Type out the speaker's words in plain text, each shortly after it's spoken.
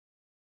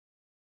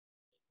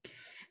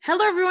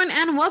Hello, everyone,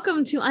 and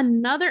welcome to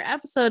another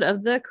episode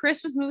of the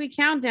Christmas Movie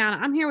Countdown.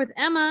 I'm here with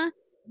Emma.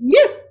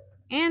 Yeah.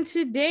 And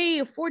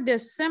today, for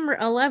December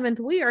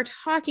 11th, we are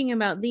talking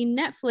about the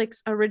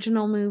Netflix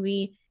original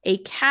movie, A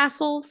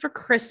Castle for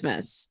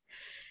Christmas.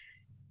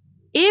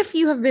 If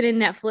you have been in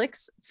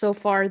Netflix so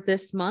far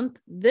this month,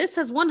 this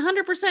has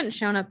 100%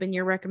 shown up in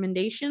your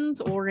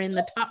recommendations or in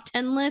the top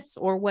 10 lists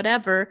or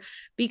whatever,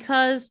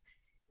 because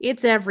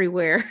it's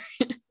everywhere.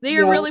 They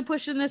are really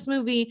pushing this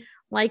movie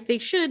like they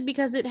should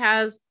because it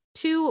has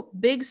two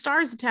big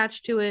stars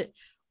attached to it,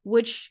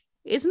 which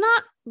is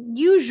not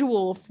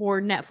usual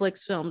for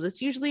Netflix films.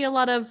 It's usually a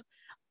lot of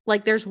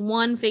like there's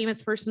one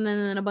famous person and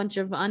then a bunch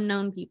of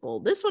unknown people.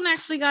 This one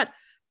actually got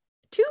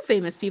two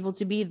famous people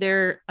to be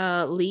their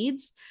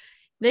leads.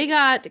 They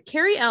got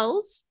Carrie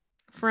Ells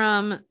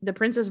from The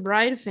Princess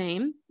Bride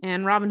fame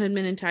and Robin Hood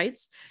Men in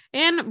Tights,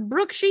 and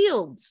Brooke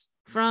Shields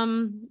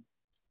from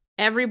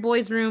Every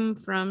Boy's Room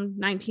from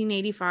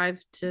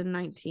 1985 to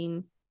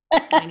 1999.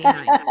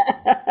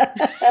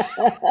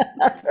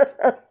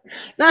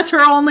 That's her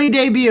only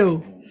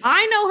debut.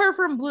 I know her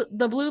from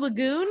The Blue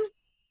Lagoon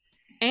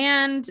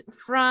and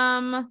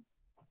from,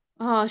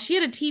 she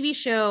had a TV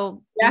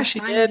show Yeah, in the she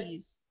 90s,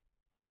 did.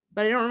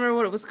 but I don't remember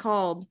what it was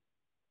called.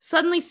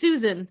 Suddenly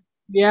Susan.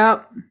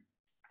 Yep.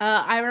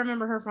 I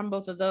remember her from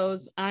both of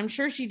those. I'm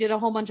sure she did a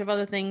whole bunch of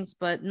other things,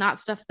 but not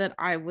stuff that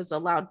I was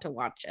allowed to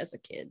watch as a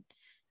kid.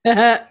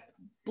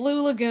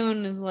 Blue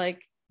Lagoon is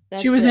like,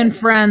 she was in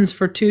Friends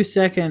for 2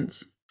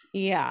 seconds.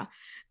 Yeah.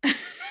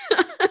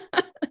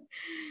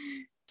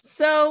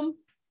 So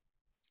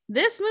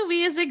this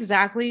movie is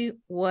exactly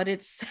what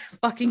it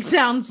fucking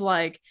sounds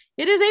like.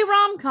 It is a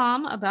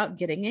rom-com about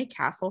getting a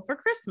castle for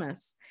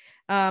Christmas.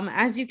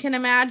 As you can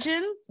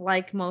imagine,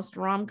 like most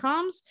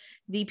rom-coms,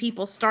 the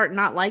people start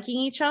not liking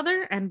each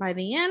other, and by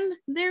the end,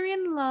 they're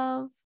in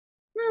love.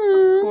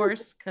 Of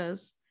course,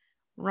 because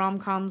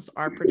rom-coms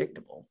are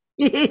predictable.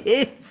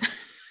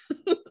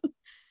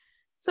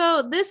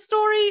 So this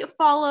story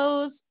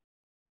follows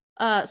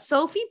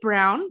Sophie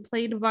Brown,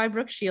 played by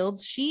Brooke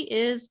Shields. She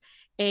is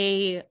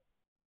a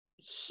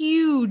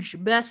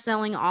huge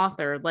best-selling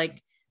author.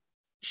 Like,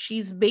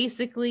 she's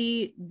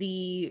basically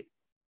the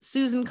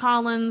Susan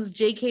Collins,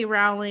 J.K.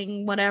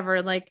 Rowling,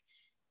 whatever, like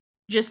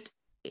just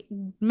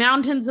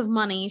mountains of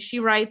money. She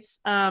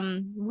writes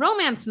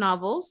romance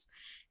novels,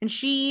 and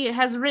she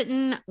has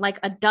written like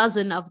a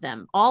dozen of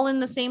them, all in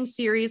the same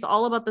series,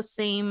 all about the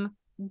same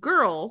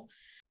girl.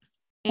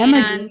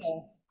 And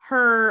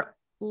her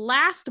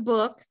last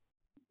book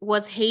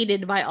was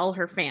hated by all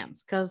her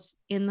fans because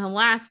in the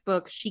last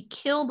book, she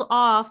killed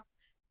off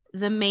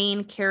the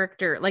main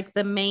character, like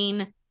the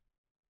main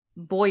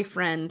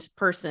boyfriend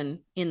person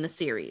in the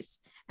series.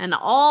 And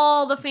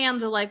all the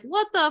fans are like,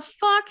 what the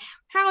fuck?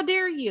 How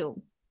dare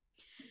you?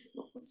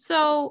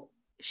 So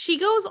she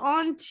goes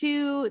on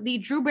to the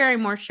Drew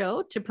Barrymore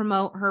show to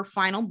promote her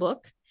final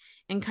book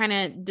and kind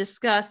of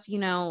discuss,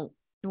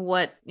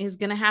 what is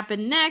going to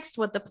happen next,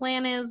 what the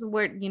plan is,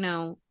 where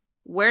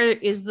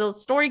is the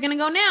story going to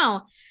go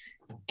now?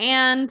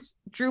 And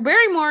Drew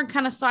Barrymore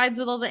kind of sides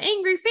with all the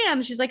angry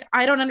fans. She's like,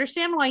 I don't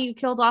understand why you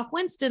killed off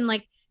Winston.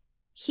 Like,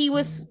 he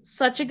was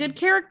such a good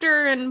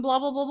character and blah,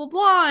 blah, blah, blah,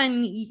 blah.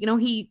 And,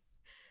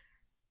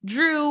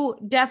 Drew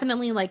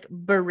definitely like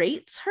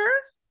berates her.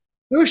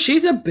 Oh,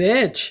 she's a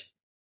bitch.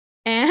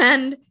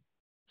 And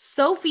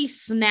Sophie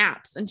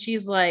snaps and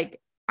she's like,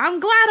 I'm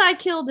glad I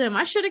killed him.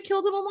 I should have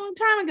killed him a long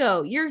time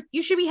ago.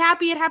 You should be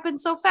happy it happened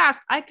so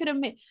fast. I could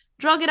have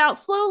drug it out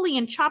slowly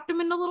and chopped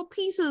him into little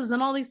pieces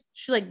and all these.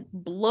 She like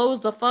blows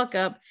the fuck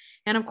up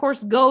and of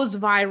course goes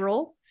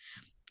viral.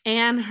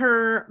 And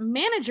her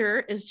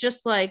manager is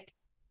just like,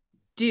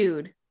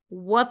 dude,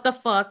 what the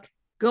fuck?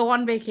 Go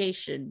on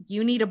vacation.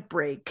 You need a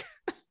break.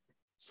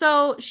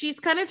 So she's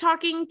kind of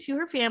talking to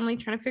her family,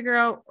 trying to figure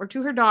out, or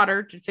to her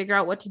daughter to figure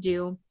out what to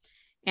do.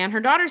 And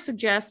her daughter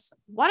suggests,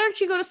 why don't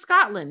you go to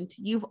Scotland?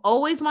 You've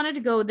always wanted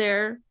to go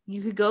there.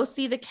 You could go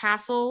see the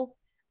castle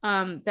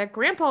that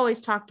Grandpa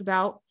always talked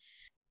about.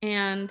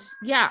 And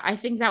yeah, I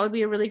think that would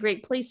be a really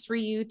great place for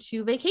you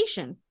to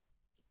vacation.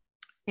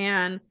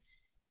 And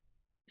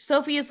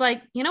Sophie is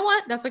like, you know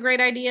what? That's a great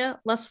idea.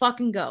 Let's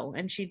fucking go.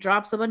 And she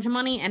drops a bunch of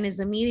money and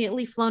is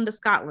immediately flown to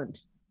Scotland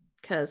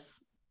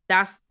because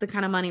that's the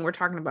kind of money we're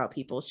talking about,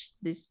 people.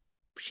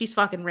 She's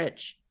fucking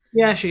rich.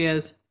 Yeah, she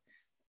is.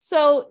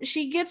 So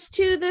she gets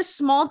to this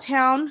small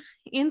town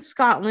in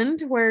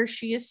Scotland where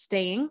she is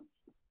staying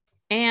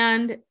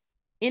and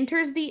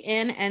enters the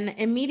inn and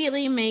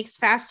immediately makes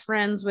fast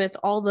friends with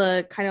all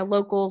the kind of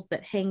locals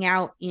that hang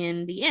out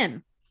in the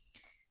inn.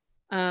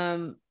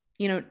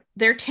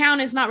 Their town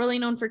is not really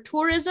known for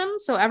tourism,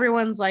 so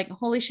everyone's like,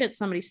 holy shit,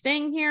 somebody's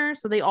staying here.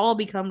 So they all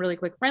become really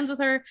quick friends with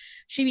her.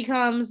 She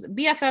becomes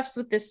BFFs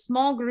with this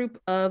small group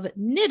of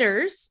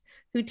knitters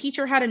who teach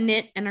her how to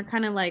knit and are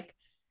kind of like,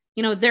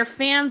 they're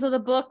fans of the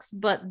books,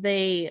 but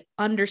they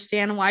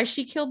understand why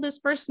she killed this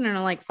person and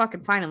are like,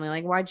 fucking finally,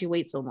 like, why'd you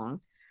wait so long?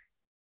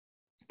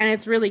 And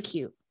it's really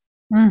cute.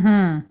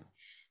 Mm-hmm.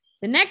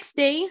 The next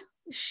day,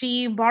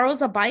 she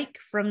borrows a bike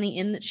from the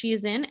inn that she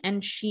is in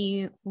and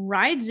she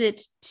rides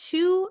it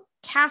to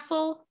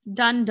Castle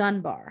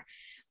Dun-Dunbar,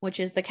 which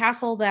is the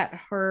castle that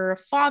her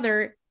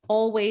father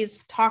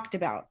always talked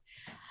about.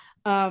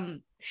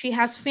 She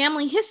has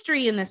family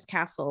history in this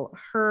castle.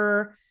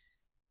 Her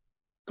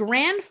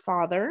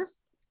grandfather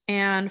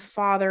and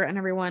father and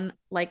everyone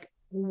like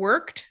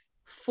worked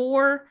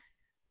for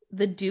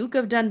the Duke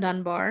of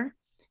Dun-Dunbar,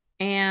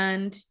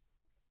 and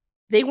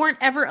they weren't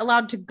ever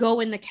allowed to go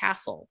in the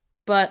castle.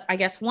 But I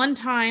guess one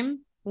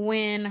time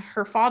when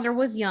her father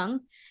was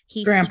young,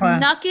 he Grandpa.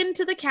 snuck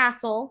into the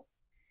castle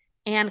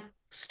and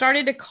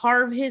started to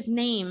carve his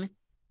name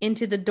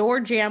into the door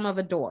jamb of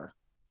a door.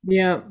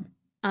 Yep.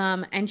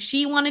 And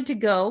she wanted to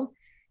go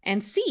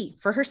and see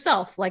for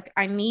herself. Like,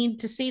 I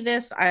need to see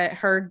this.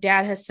 Her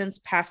dad has since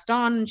passed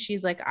on, and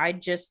she's like, I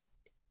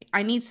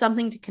need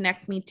something to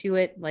connect me to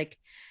it. Like,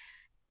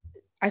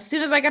 as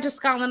soon as I got to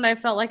Scotland, I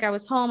felt like I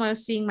was home. I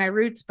was seeing my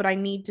roots, but I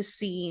need to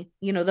see,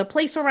 the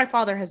place where my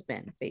father has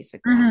been,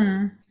 basically.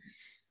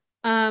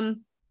 Mm-hmm.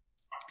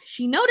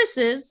 She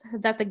notices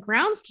that the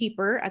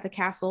groundskeeper at the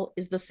castle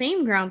is the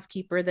same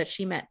groundskeeper that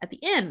she met at the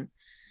inn.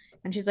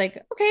 And she's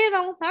like, okay,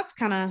 well, that's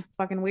kind of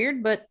fucking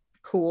weird, but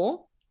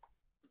cool.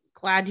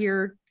 Glad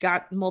you're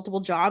got multiple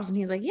jobs. And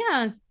he's like,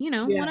 yeah,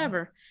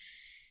 whatever.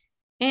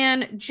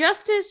 And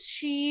just as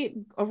she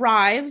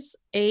arrives,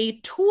 a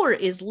tour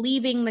is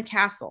leaving the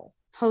castle,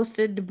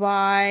 hosted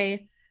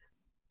by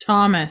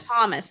Thomas.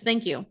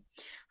 Thank you.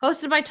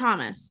 Hosted by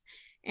Thomas.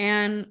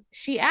 And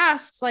she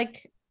asks,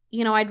 like,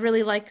 I'd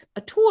really like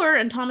a tour.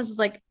 And Thomas is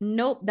like,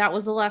 nope, that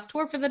was the last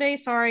tour for the day.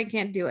 Sorry, I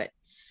can't do it.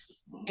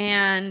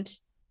 And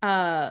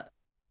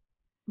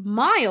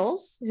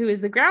Miles, who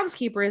is the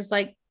groundskeeper, is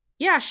like,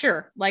 yeah,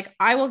 sure. Like,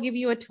 I will give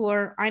you a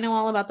tour. I know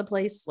all about the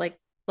place. Like,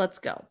 let's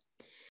go.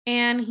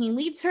 And he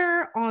leads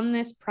her on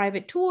this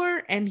private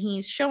tour and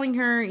he's showing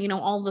her,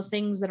 all the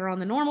things that are on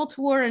the normal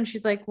tour. And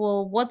she's like,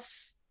 well,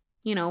 what's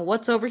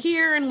over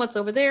here and what's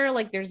over there?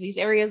 Like, there's these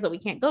areas that we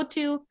can't go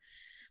to.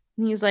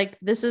 And he's like,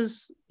 this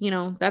is,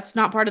 that's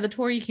not part of the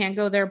tour. You can't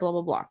go there, blah,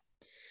 blah, blah.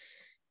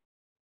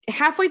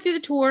 Halfway through the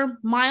tour,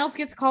 Miles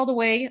gets called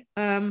away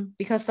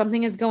because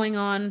something is going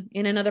on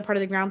in another part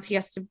of the grounds he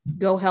has to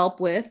go help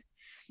with.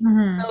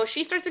 Mm-hmm. So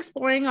she starts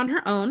exploring on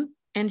her own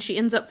and she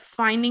ends up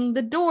finding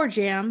the door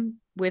jamb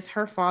with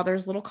her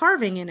father's little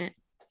carving in it.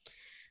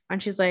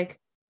 And she's like,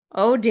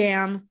 oh,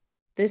 damn,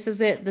 this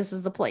is it. This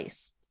is the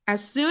place.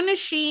 As soon as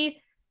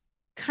she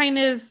kind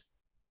of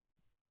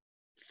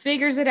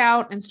figures it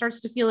out and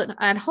starts to feel it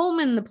at home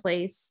in the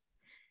place,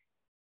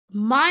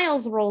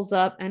 Miles rolls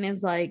up and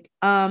is like,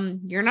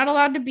 you're not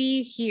allowed to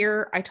be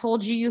here. I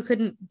told you you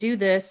couldn't do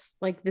this.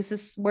 Like, this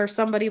is where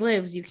somebody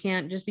lives. You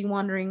can't just be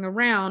wandering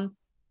around.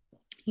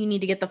 You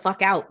need to get the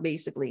fuck out,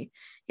 basically.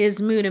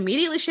 His mood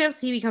immediately shifts.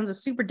 He becomes a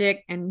super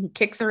dick and he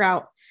kicks her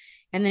out.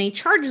 And then he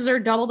charges her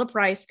double the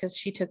price because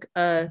she took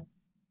a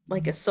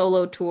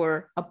solo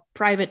tour, a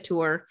private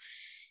tour,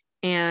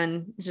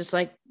 and just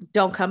like,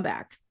 don't come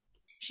back.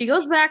 She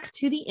goes back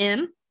to the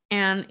inn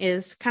and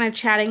is kind of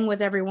chatting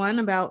with everyone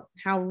about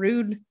how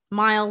rude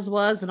Miles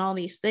was and all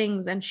these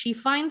things. And she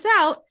finds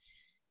out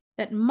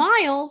that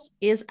Miles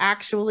is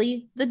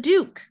actually the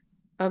Duke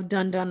of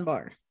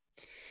Dun-Dunbar.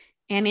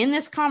 And in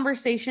this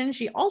conversation,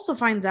 she also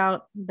finds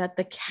out that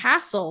the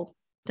castle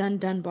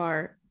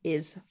Dun-Dunbar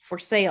is for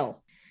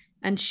sale.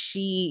 And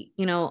she,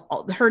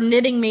 her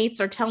knitting mates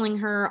are telling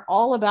her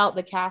all about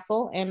the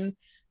castle and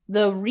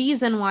the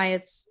reason why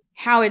it's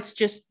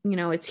just,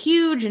 it's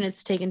huge and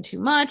it's taken too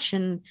much.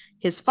 And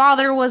his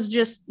father was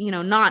just,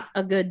 not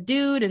a good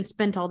dude and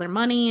spent all their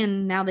money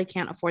and now they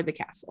can't afford the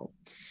castle.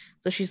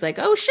 So she's like,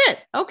 oh shit.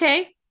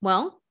 Okay.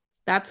 Well,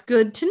 that's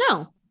good to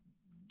know.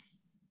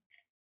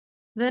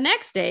 The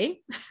next day,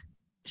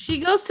 she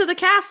goes to the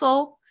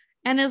castle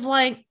and is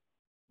like,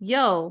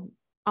 yo,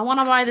 I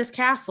want to buy this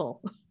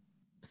castle.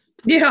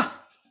 Yeah.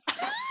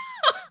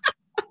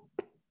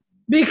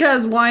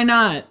 Because why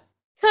not?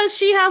 Because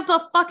she has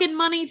the fucking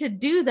money to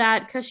do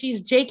that because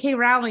she's J.K.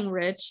 Rowling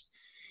rich.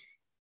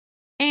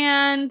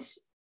 And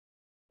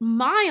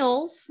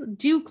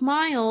Duke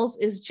Miles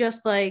is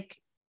just like,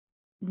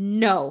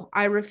 no,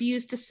 I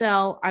refuse to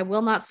sell. I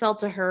will not sell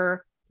to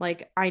her.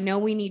 Like, I know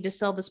we need to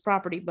sell this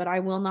property, but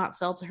I will not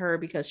sell to her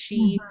because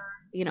she,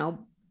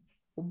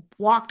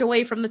 walked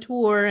away from the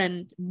tour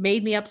and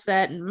made me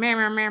upset and meh,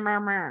 meh, meh, meh,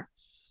 meh.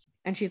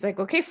 And she's like,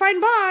 okay, fine,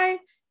 bye.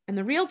 And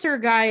the realtor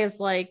guy is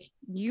like,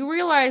 you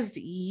realized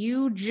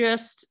you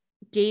just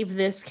gave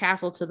this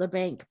castle to the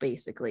bank,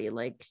 basically.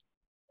 Like,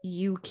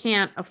 you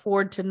can't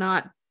afford to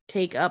not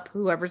take up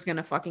whoever's going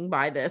to fucking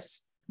buy this.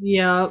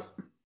 Yep.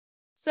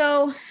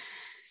 So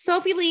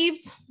Sophie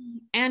leaves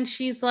and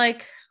she's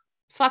like,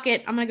 fuck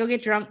it, I'm going to go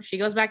get drunk. She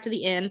goes back to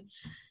the inn.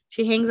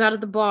 She hangs out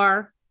at the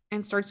bar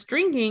and starts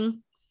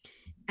drinking.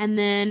 And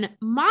then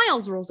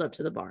Miles rolls up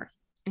to the bar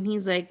and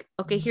he's like,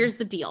 okay, here's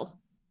the deal.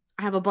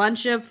 I have a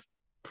bunch of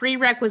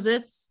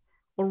prerequisites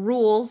or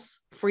rules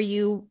for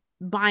you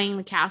buying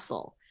the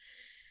castle.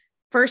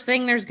 First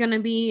thing, there's going to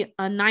be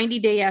a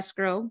 90-day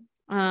escrow.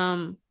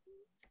 And,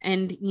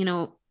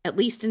 at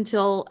least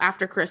until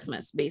after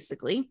Christmas,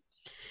 basically.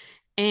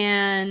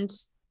 And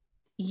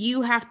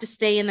you have to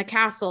stay in the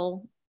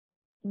castle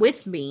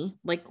with me.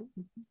 Like,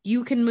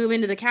 you can move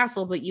into the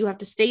castle, but you have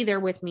to stay there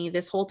with me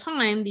this whole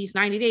time, these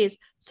 90 days.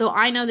 So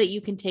I know that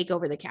you can take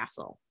over the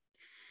castle.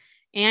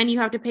 And you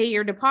have to pay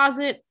your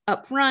deposit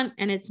up front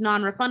and it's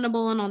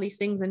non-refundable and all these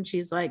things. And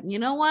she's like, you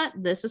know what?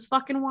 This is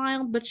fucking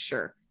wild, but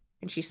sure.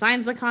 And she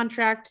signs the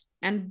contract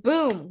and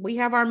boom, we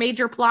have our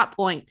major plot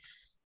point.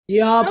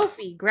 Yup.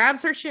 Sophie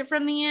grabs her shit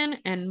from the inn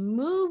and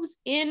moves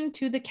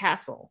into the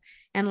castle.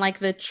 And like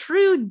the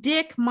true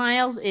dick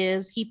Miles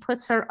is, he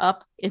puts her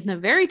up in the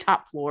very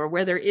top floor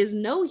where there is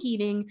no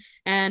heating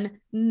and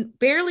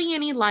barely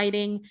any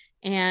lighting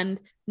and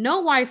no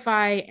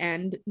Wi-Fi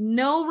and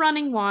no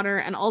running water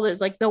and all this,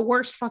 like the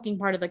worst fucking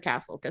part of the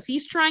castle, because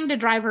he's trying to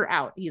drive her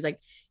out. He's like,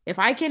 if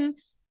I can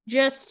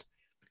just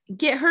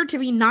get her to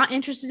be not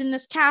interested in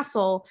this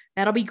castle,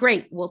 that'll be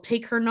great. We'll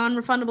take her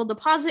non-refundable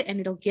deposit and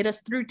it'll get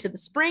us through to the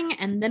spring,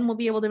 and then we'll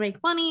be able to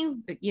make money,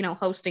 you know,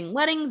 hosting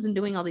weddings and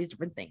doing all these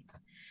different things.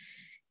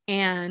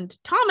 And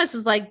Thomas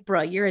is like,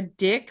 bruh, you're a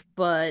dick,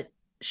 but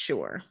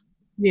sure.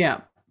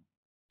 Yeah.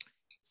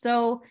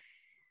 So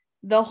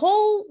the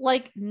whole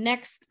like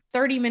next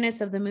 30 minutes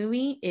of the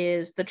movie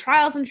is the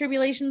trials and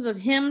tribulations of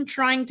him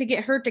trying to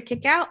get her to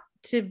kick out,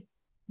 to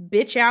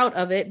bitch out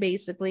of it,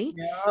 basically.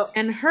 Yep.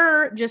 And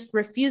her just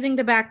refusing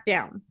to back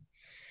down.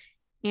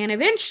 And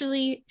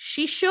eventually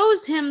she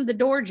shows him the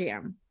door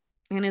jamb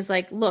and is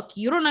like, look,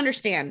 you don't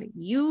understand.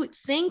 You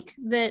think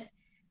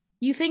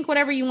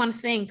whatever you want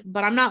to think,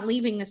 but I'm not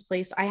leaving this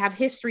place. I have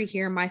history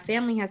here. My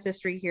family has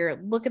history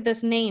here. Look at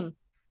this name.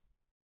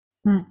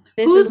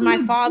 This Who's is my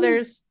Magoo?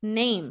 father's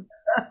name.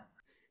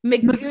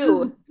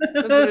 Magoo. That's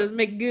what it is,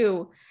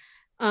 Magoo.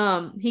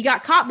 He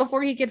got caught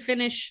before he could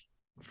finish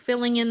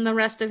filling in the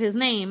rest of his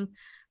name.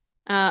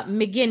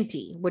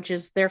 McGinty, which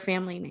is their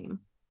family name.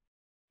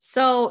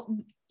 So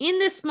in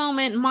this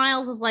moment,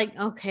 Miles is like,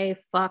 okay,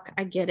 fuck,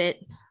 I get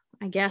it.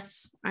 I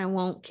guess I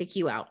won't kick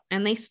you out.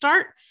 And they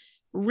start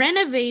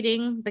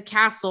renovating the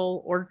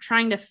castle or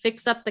trying to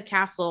fix up the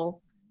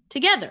castle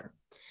together.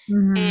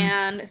 Mhm.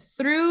 And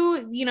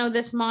through, you know,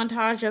 this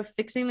montage of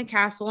fixing the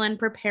castle and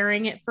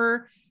preparing it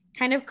for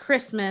kind of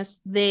Christmas,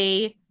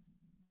 they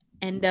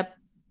end up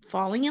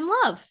falling in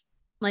love,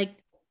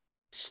 like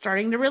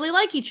starting to really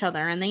like each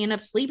other, and they end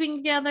up sleeping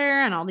together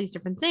and all these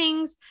different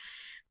things.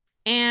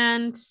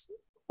 And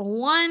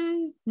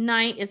one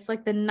night, it's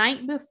like the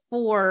night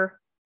before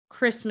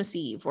Christmas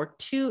Eve, or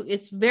two,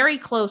 it's very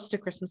close to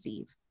Christmas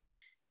Eve.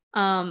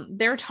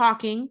 They're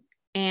talking,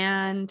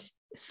 and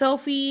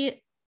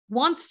Sophie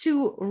wants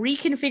to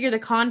reconfigure the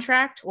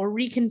contract or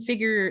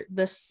reconfigure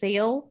the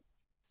sale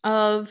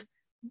of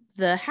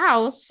the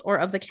house or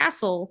of the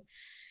castle.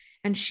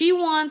 And she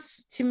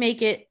wants to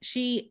make it,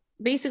 she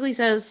basically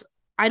says,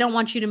 I don't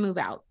want you to move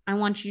out. I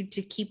want you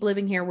to keep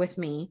living here with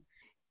me.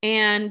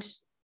 And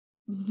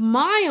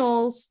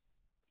Miles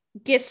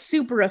gets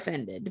super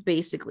offended,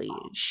 basically.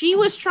 She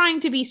was trying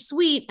to be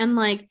sweet and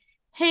like,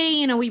 hey,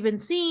 you know, we've been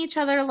seeing each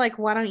other. Like,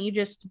 why don't you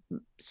just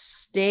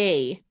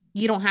stay?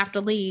 You don't have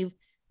to leave.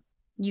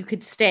 You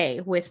could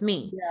stay with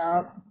me.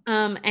 Yeah.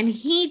 And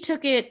he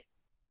took it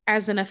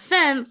as an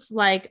offense,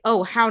 like,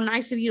 oh, how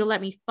nice of you to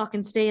let me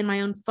fucking stay in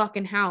my own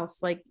fucking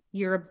house. Like,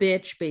 you're a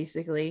bitch,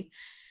 basically.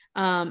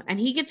 And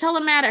he gets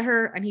hella mad at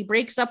her and he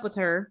breaks up with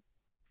her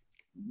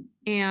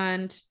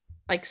and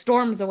like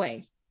storms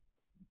away.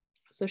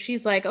 So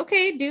she's like,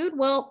 okay, dude,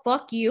 well,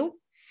 fuck you.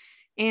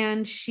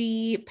 And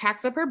she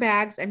packs up her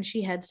bags and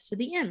she heads to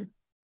the inn.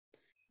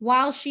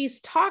 While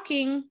she's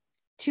talking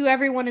to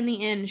everyone in the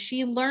inn,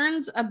 she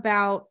learns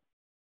about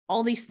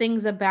all these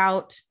things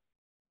about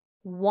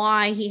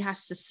why he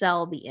has to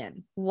sell the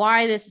inn,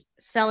 why this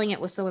selling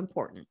it was so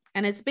important.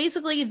 And it's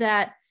basically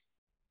that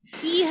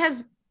he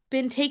has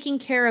been taking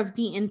care of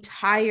the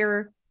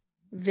entire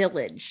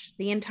village,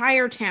 the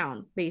entire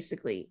town,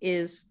 basically,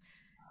 is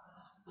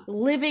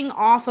living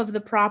off of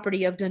the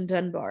property of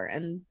Dun-Dunbar.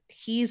 And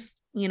he's,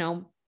 you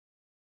know,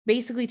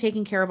 basically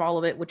taking care of all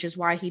of it, which is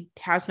why he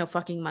has no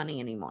fucking money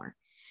anymore.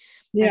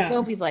 Yeah. And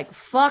Sophie's like,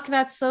 fuck,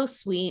 that's so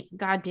sweet.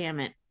 God damn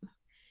it.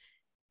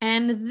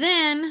 And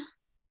then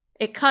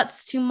it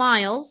cuts to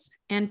Miles,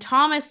 and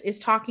Thomas is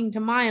talking to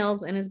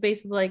Miles and is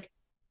basically like,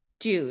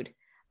 dude,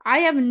 I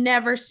have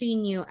never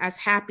seen you as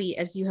happy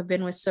as you have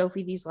been with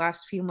Sophie these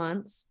last few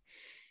months.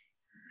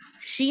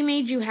 She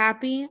made you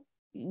happy.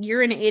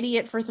 You're an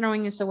idiot for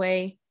throwing this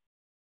away.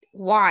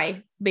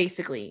 Why?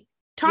 Basically,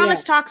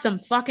 Thomas talks some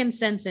fucking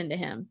sense into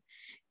him.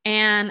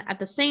 And at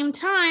the same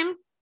time,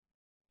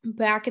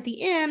 back at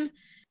the inn,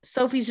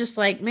 Sophie's just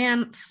like,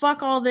 man,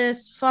 fuck all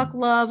this. Fuck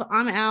love.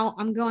 I'm out.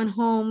 I'm going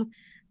home.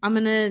 I'm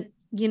going to,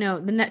 you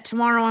know,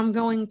 tomorrow I'm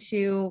going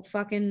to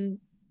fucking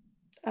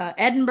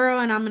Edinburgh,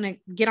 and I'm going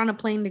to get on a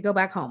plane to go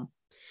back home.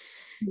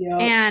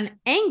 Yep. And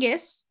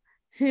Angus,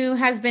 who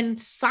has been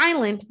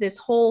silent this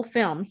whole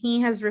film,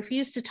 he has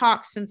refused to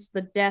talk since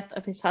the death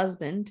of his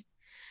husband.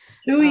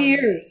 2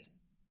 years.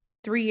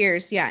 3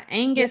 years, yeah.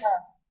 Angus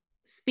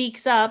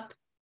speaks up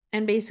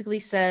and basically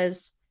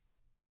says,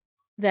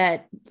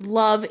 that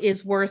love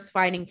is worth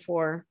fighting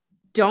for.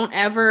 Don't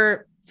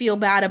ever feel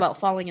bad about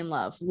falling in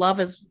love. Love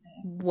is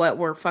what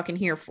we're fucking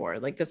here for.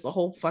 Like, that's the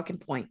whole fucking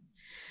point.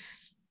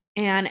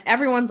 And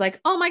everyone's like,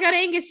 oh my God,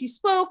 Angus, you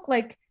spoke.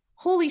 Like,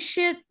 holy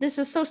shit, this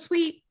is so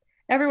sweet.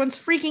 Everyone's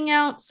freaking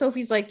out.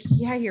 Sophie's like,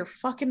 yeah, you're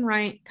fucking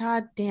right.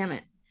 God damn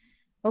it.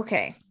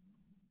 Okay.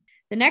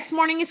 The next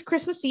morning is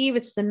Christmas Eve.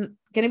 It's going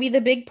to be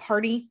the big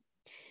party.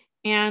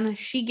 And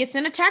she gets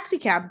in a taxi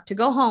cab to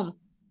go home.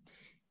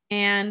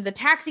 And the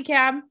taxi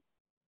cab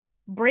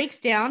breaks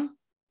down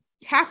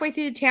halfway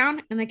through the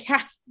town. And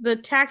the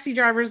taxi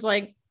driver's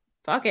like,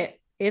 fuck it.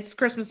 It's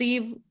Christmas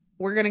Eve.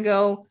 We're going to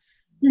go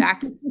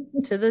back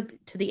to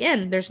the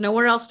inn. There's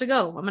nowhere else to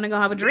go. I'm going to go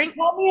have a drink.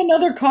 Call me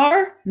another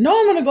car? No,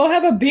 I'm going to go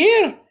have a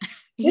beer.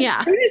 It's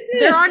Yeah. Christmas.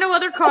 There are no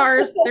other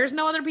cars. There's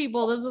no other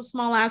people. This is a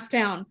small ass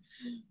town.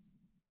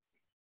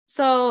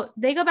 So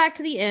they go back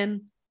to the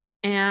inn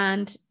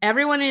and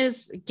everyone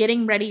is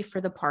getting ready for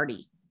the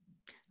party.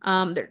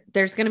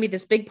 There's going to be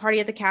this big party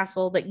at the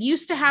castle that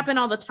used to happen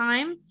all the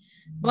time,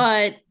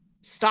 but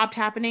stopped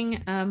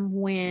happening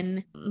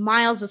when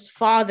Miles's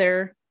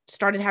father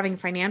started having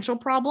financial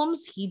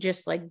problems. He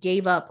just like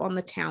gave up on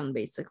the town,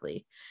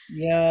 basically.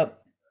 Yep.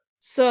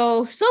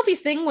 So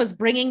Sophie's thing was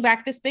bringing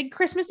back this big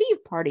Christmas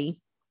Eve party.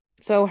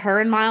 So her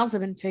and Miles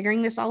have been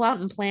figuring this all out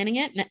and planning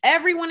it. And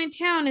everyone in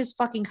town is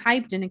fucking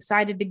hyped and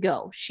excited to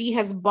go. She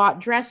has bought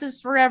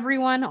dresses for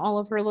everyone, all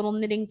of her little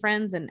knitting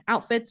friends and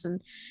outfits.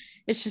 And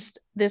it's just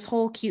this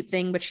whole cute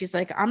thing. But she's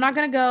like, I'm not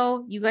going to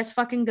go. You guys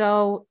fucking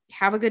go.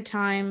 Have a good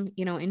time.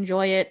 You know,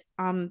 enjoy it.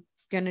 I'm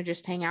going to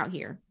just hang out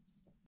here.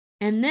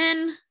 And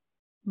then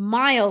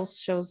Miles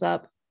shows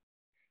up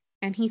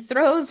and he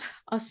throws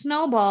a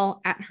snowball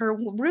at her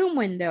room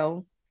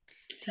window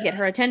to get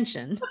her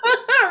attention.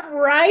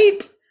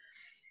 Right.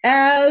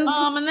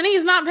 And then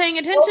he's not paying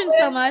attention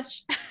so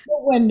much. The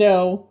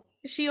window.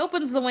 She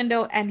opens the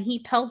window and he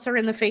pelts her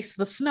in the face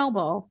with a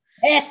snowball.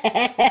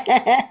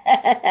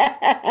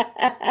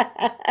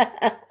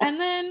 And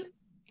then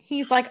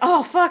he's like,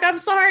 oh fuck, I'm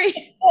sorry.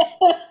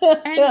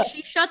 And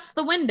she shuts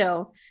the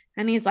window.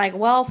 And he's like,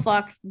 well,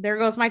 fuck, there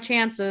goes my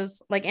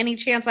chances. Like, any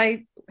chance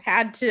I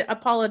had to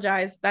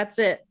apologize, that's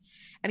it.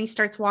 And he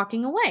starts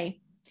walking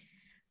away.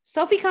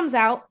 Sophie comes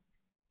out,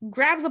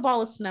 grabs a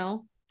ball of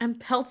snow, and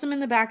pelts him in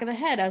the back of the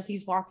head as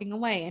he's walking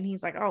away. And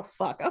he's like, oh,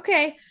 fuck,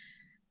 okay.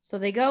 So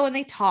they go and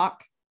they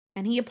talk,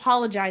 and he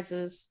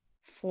apologizes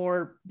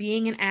for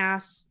being an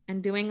ass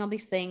and doing all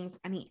these things.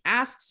 And he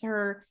asks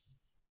her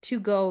to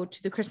go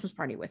to the Christmas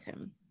party with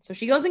him. So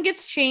she goes and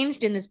gets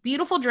changed in this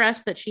beautiful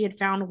dress that she had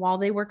found while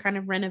they were kind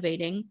of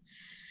renovating.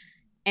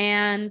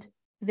 And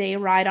they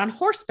ride on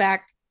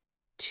horseback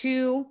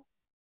to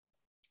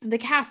the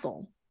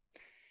castle.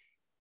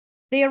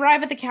 They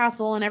arrive at the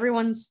castle and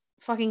everyone's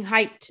fucking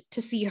hyped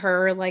to see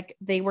her. Like,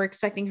 they were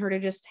expecting her to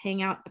just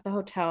hang out at the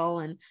hotel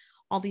and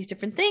all these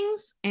different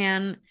things.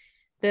 And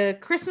the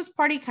Christmas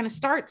party kind of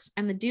starts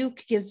and the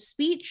Duke gives a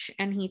speech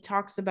and he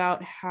talks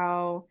about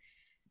how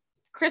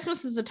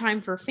Christmas is a time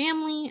for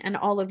family and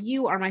all of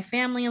you are my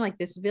family. Like,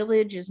 this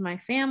village is my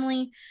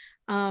family.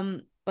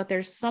 But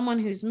there's someone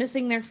who's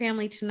missing their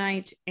family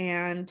tonight,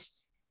 and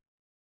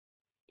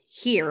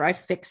here, I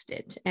fixed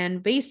it.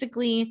 And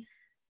basically,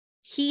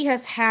 he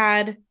has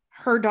had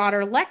her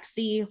daughter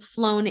Lexi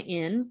flown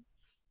in,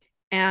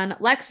 and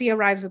Lexi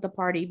arrives at the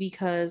party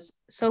because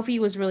Sophie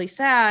was really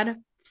sad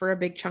for a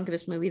big chunk of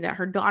this movie that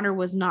her daughter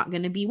was not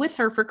going to be with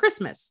her for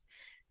Christmas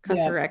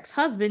because her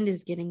ex-husband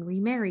is getting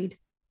remarried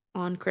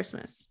on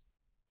Christmas.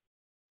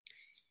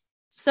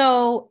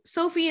 So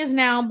Sophie is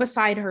now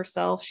beside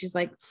herself. She's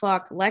like,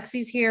 fuck,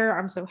 Lexi's here.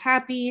 I'm so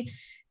happy.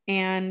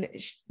 And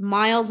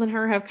Miles and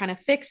her have kind of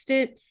fixed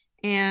it.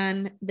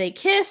 And they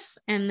kiss.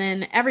 And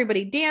then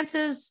everybody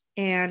dances.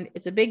 And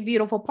it's a big,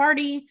 beautiful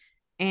party.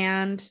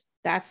 And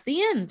that's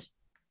the end.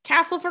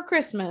 Castle for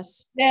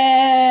Christmas.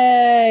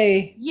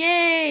 Yay.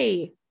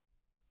 Yay.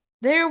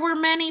 There were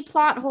many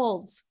plot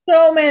holes.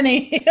 So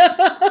many.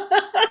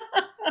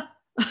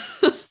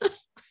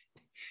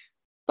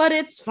 But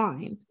it's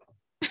fine.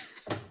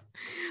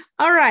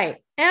 All right,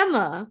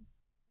 Emma,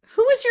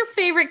 who is your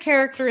favorite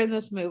character in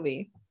this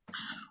movie?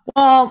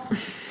 Well,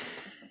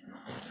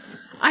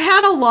 I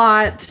had a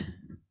lot.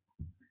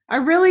 I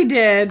really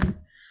did.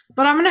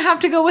 But I'm going to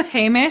have to go with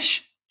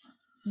Hamish.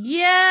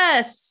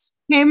 Yes.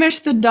 Hamish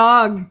the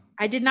dog.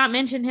 I did not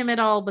mention him at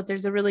all, but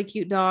there's a really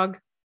cute dog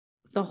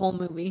the whole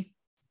movie.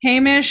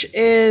 Hamish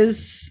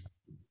is...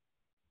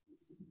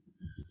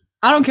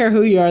 I don't care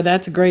who you are.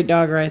 That's a great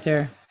dog right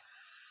there.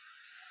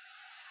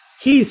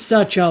 He's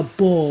such a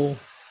bull.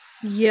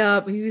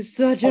 Yep, he's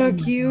such a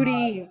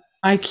cutie. God.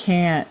 I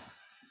can't.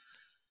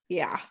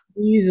 Yeah.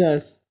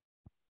 Jesus.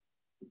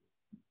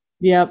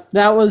 Yep,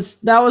 that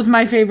was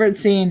my favorite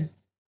scene.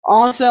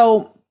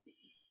 Also,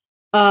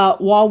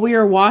 while we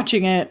were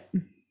watching it,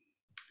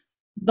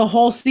 the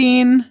whole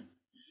scene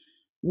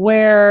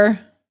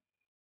where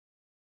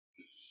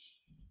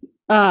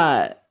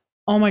oh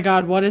my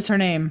God, what is her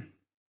name?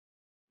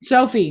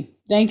 Sophie.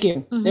 Thank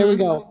you. Mm-hmm. There we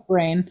go.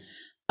 Brain.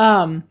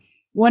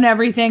 When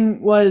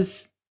everything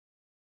was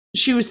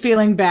she was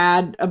feeling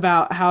bad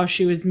about how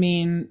she was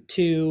mean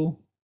to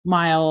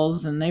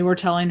Miles, and they were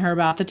telling her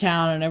about the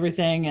town and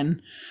everything.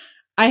 And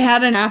I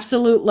had an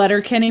absolute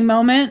Letterkenny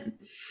moment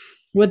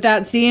with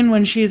that scene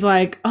when she's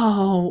like,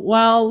 "Oh,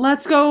 well,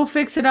 let's go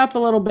fix it up a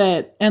little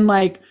bit." And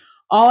like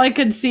all I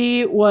could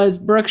see was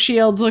Brooke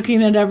Shields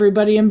looking at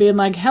everybody and being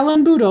like,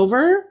 "Helen boot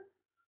over?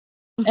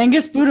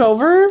 Angus boot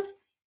over?"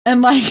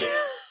 And like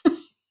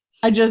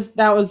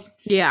that was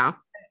Yeah.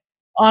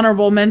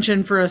 honorable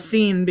mention for a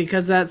scene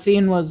because that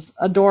scene was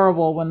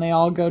adorable when they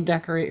all go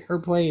decorate her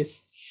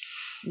place.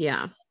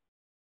 Yeah.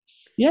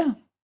 Yeah.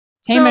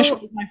 So, Hamish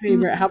was my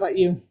favorite. How about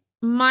you?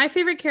 my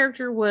favorite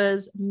character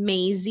was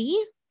Maisie.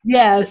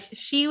 Yes.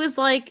 She was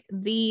like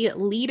the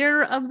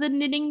leader of the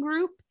knitting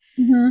group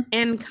Mm-hmm.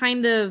 and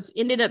kind of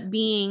ended up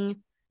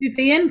being, She's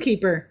the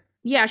innkeeper.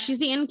 yeah, she's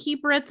the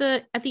innkeeper at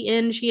the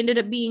end. She ended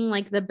up being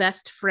like the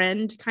best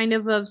friend kind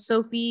of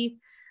Sophie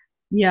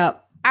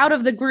Yep. out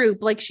of the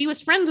group. Like she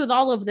was friends with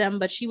all of them,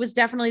 but she was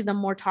definitely the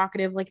more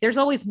talkative. Like there's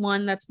always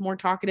one that's more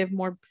talkative,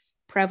 more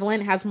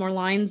prevalent, has more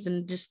lines,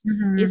 and just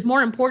is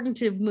more important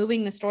to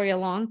moving the story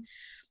along.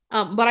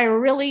 But I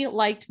really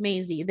liked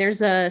Maisie.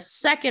 There's a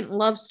second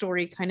love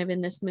story kind of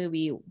in this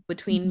movie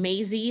between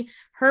Maisie,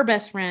 her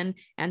best friend,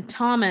 and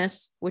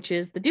Thomas, which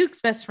is the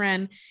Duke's best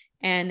friend.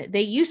 And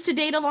they used to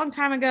date a long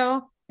time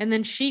ago. And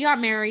then she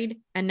got married,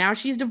 and now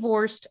she's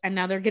divorced. And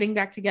now they're getting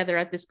back together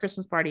at this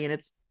Christmas party. And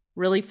it's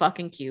really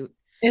fucking cute.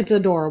 It's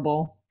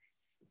adorable.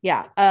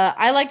 Yeah.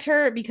 I liked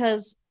her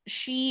because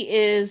she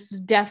is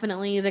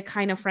definitely the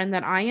kind of friend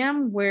that I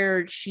am,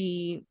 where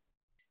she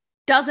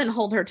doesn't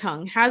hold her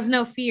tongue, has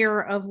no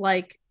fear of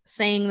like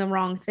saying the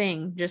wrong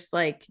thing. Just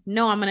like,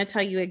 no, I'm going to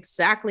tell you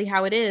exactly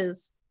how it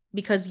is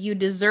because you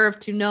deserve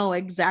to know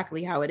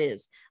exactly how it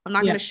is. I'm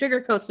not going to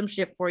sugarcoat some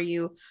shit for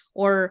you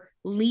or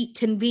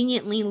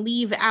conveniently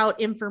leave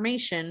out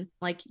information.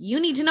 Like, you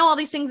need to know all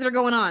these things that are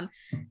going on.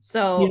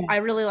 So I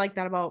really like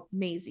that about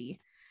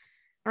Maisie.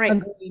 All right.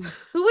 Agreed.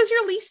 Who was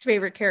your least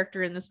favorite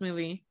character in this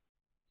movie?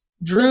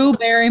 Drew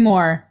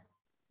Barrymore.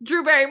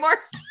 Drew Barrymore.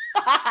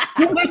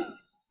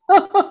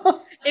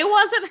 It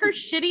wasn't her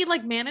shitty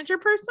like manager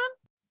person?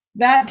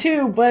 That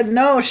too, but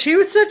no, she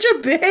was such a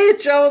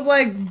bitch. I was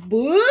like,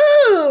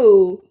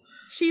 boo.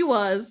 She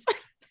was.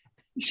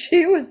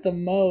 She was the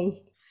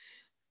most.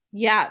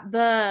 Yeah,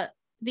 the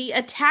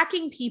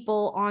attacking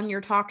people on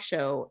your talk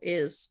show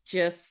is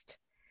just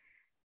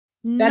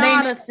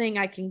not a thing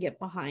I can get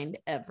behind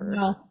ever.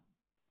 No.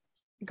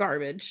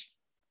 Garbage.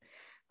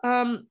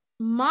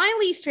 My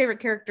least favorite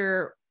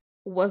character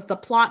was the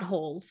plot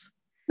holes.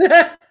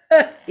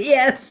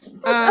 Yes.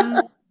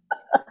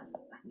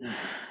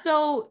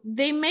 So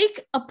they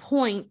make a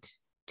point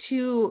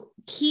to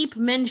keep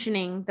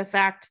mentioning the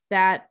fact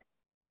that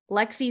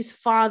Lexi's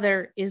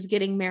father is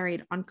getting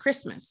married on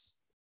Christmas.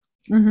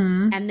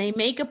 Mm-hmm. And they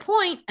make a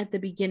point at the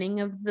beginning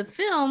of the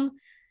film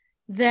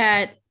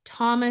that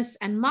Thomas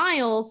and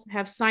Miles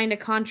have signed a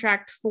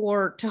contract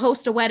to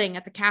host a wedding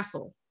at the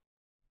castle.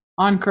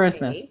 On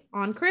Christmas. Okay.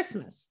 On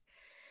Christmas.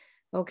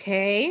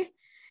 Okay.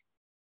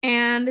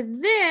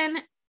 And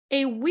then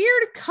a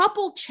weird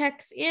couple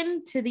checks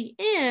into the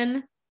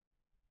inn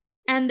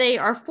and they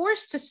are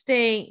forced to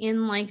stay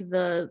in like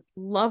the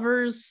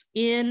lovers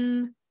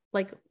inn,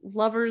 like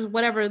lovers,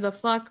 whatever the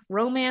fuck,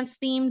 romance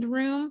themed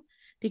room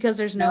because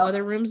there's no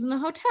other rooms in the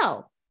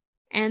hotel.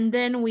 And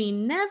then we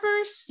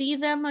never see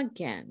them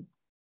again.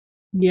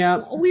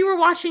 Yep. We were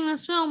watching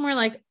this film. We're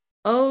like,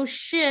 oh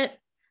shit.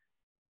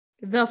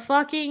 The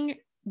fucking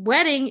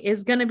wedding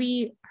is going to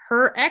be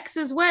her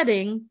ex's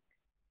wedding.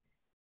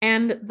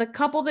 And the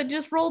couple that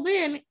just rolled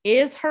in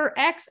is her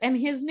ex and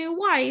his new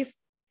wife.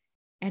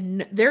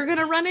 And they're going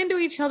to run into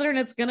each other and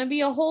it's going to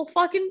be a whole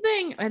fucking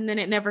thing. And then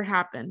it never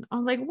happened. I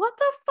was like, what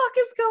the fuck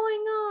is going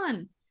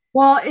on?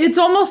 Well, it's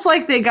almost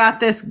like they got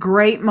this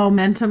great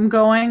momentum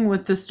going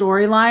with the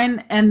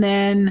storyline. And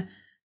then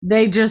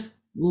they just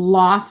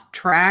lost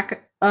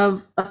track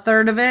of a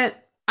third of it.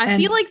 I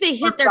feel like they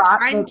hit their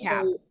time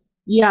cap.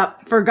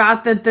 Yep.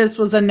 Forgot that this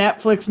was a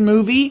Netflix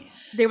movie.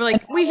 They were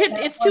like,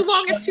 it's too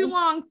long. It's too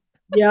long.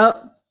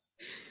 Yep.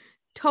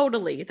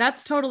 Totally.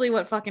 That's totally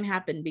what fucking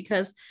happened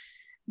because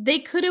they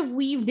could have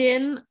weaved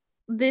in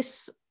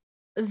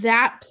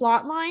that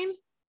plot line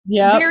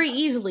very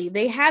easily.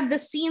 They had the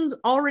scenes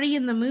already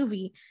in the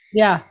movie.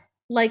 Yeah.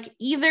 Like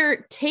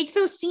either take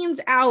those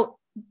scenes out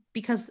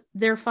because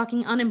they're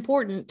fucking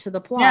unimportant to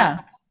the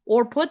plot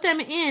or put them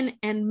in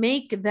and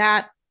make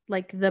that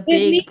like the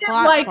big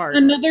plot like part.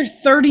 Another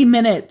 30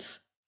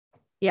 minutes.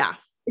 Yeah.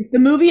 If the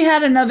movie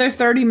had another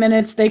 30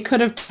 minutes, they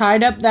could have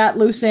tied up that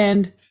loose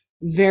end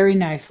very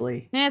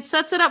nicely. And it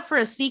sets it up for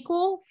a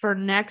sequel for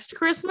next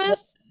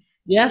Christmas.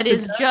 Yes. It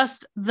is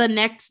just the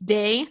next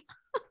day.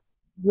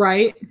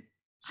 Right.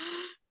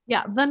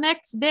 Yeah, the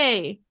next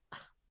day.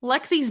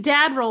 Lexi's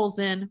dad rolls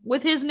in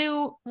with his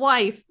new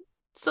wife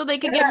so they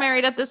can get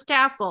married at this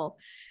castle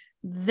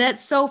that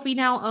Sophie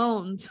now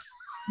owns.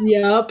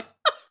 Yep.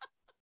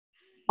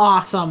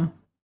 Awesome.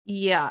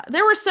 Yeah.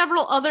 There were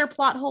several other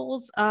plot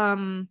holes.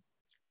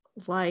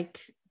 Like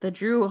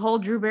The whole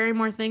Drew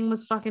Barrymore thing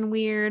was fucking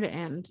weird,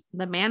 and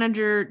the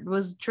manager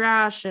was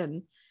trash,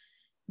 and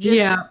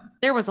just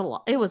there was a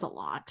lot. It was a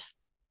lot.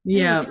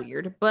 Yeah. It was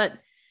weird, but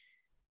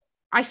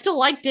I still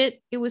liked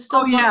it. It was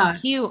still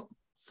cute.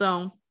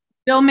 So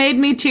still made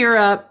me tear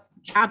up.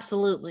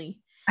 Absolutely.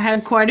 I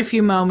had quite a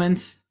few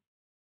moments.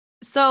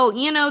 So,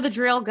 you know the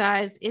drill,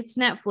 guys. It's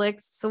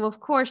Netflix. So, of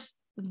course,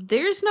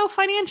 there's no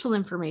financial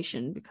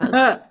information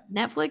because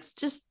Netflix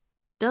just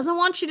doesn't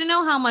want you to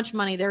know how much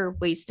money they're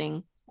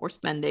wasting or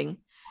spending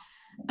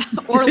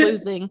or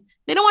losing.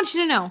 They don't want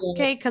you to know,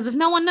 okay? Because if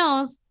no one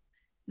knows,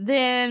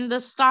 then the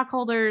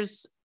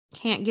stockholders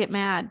can't get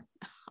mad,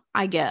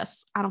 I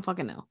guess. I don't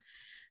fucking know.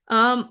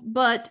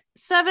 But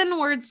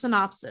 7-word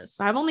synopsis.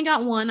 I've only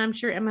got one. I'm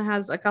sure Emma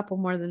has a couple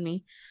more than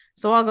me.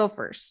 So I'll go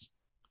first.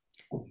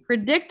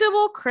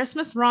 Predictable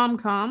Christmas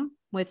rom-com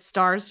with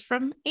stars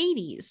from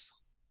 80s.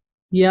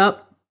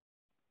 Yep.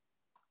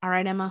 All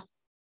right, Emma.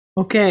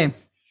 Okay.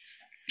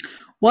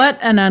 What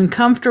an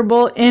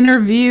uncomfortable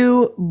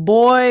interview.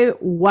 Boy,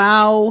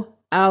 wow,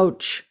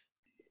 ouch.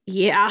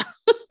 Yeah.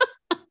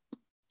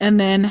 And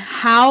then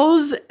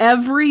how's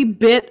every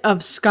bit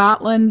of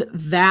Scotland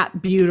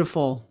that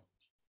beautiful?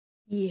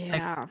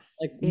 Yeah.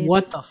 Like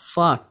what the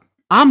fuck?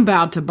 I'm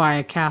about to buy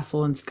a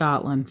castle in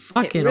Scotland.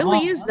 Fuck it really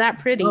all. is that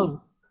pretty.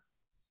 Oh.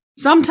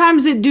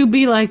 Sometimes it do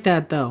be like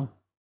that though.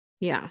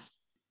 Yeah.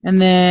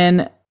 And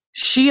then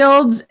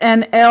Shields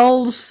and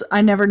Elves,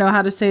 I never know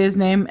how to say his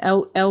name,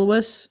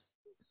 Elwes.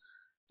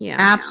 Yeah.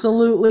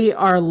 Absolutely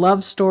our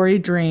love story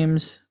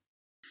dreams.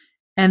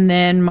 And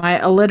then my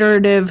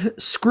alliterative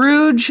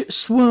Scrooge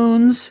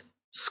swoons,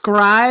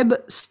 Scribe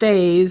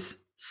stays,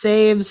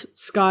 saves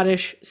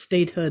Scottish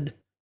statehood.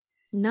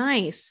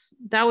 Nice.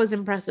 That was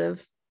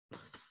impressive.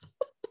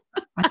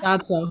 I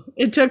thought so.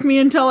 It took me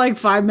until like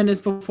 5 minutes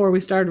before we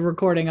started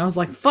recording. I was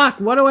like, fuck,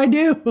 what do I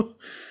do?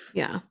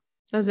 Yeah,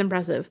 that was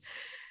impressive.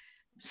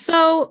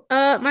 So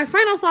my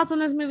final thoughts on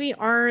this movie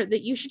are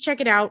that you should check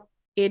it out.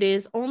 It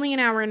is only an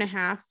hour and a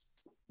half.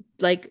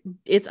 Like,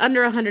 it's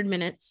under 100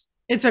 minutes.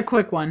 It's a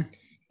quick one.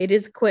 It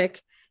is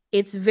quick.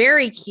 It's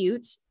very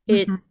cute.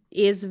 It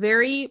is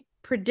very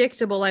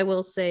predictable, I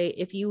will say.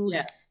 If you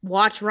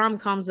watch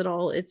rom-coms at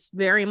all, it's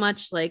very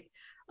much like,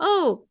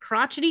 oh,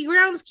 crotchety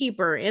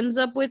groundskeeper ends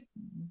up with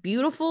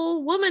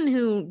beautiful woman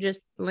who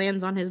just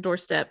lands on his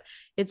doorstep.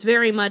 It's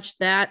very much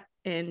that.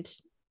 And,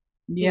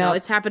 you know,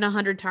 it's happened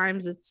 100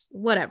 times. It's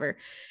whatever.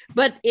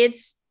 But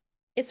it's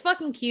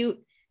fucking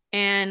cute.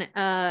 And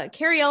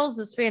Cary Elwes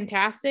is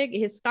fantastic.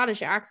 His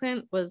Scottish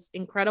accent was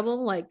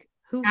incredible. Like,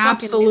 who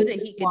fucking knew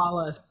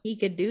that he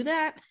could do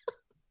that?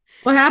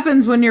 What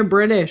happens when you're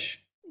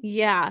British?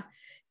 Yeah.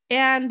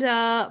 And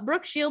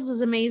Brooke Shields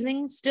is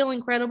amazing. Still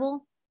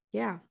incredible.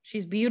 Yeah.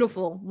 She's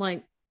beautiful.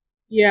 Like,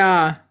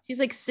 yeah. She's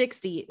like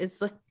 60.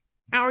 It's like,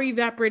 how are you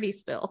that pretty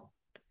still?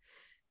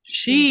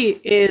 She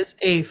is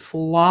a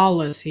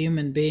flawless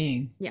human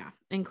being. Yeah.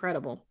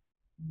 Incredible.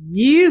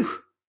 You.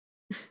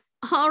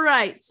 All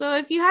right. So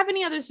if you have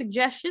any other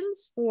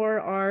suggestions for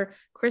our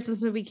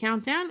Christmas movie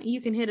countdown, you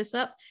can hit us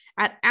up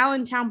at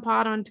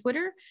AllentownPod on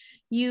Twitter.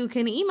 You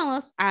can email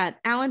us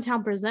at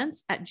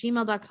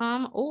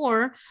allentownpresents@gmail.com,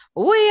 or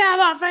we have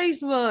a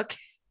Facebook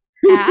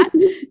at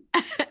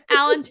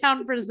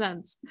Allentown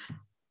Presents.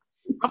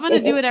 I'm going to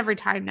do it every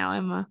time now,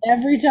 Emma.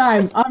 Every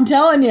time. I'm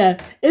telling you,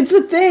 it's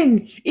a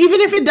thing. Even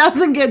if it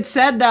doesn't get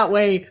said that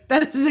way,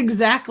 that is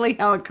exactly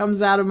how it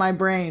comes out of my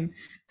brain.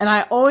 And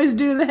I always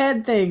do the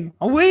head thing.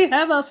 We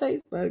have a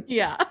Facebook.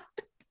 Yeah.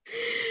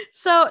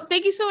 So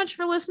thank you so much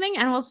for listening,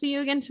 and we'll see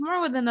you again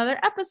tomorrow with another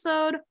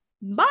episode.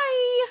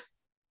 Bye.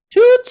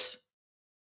 Toots.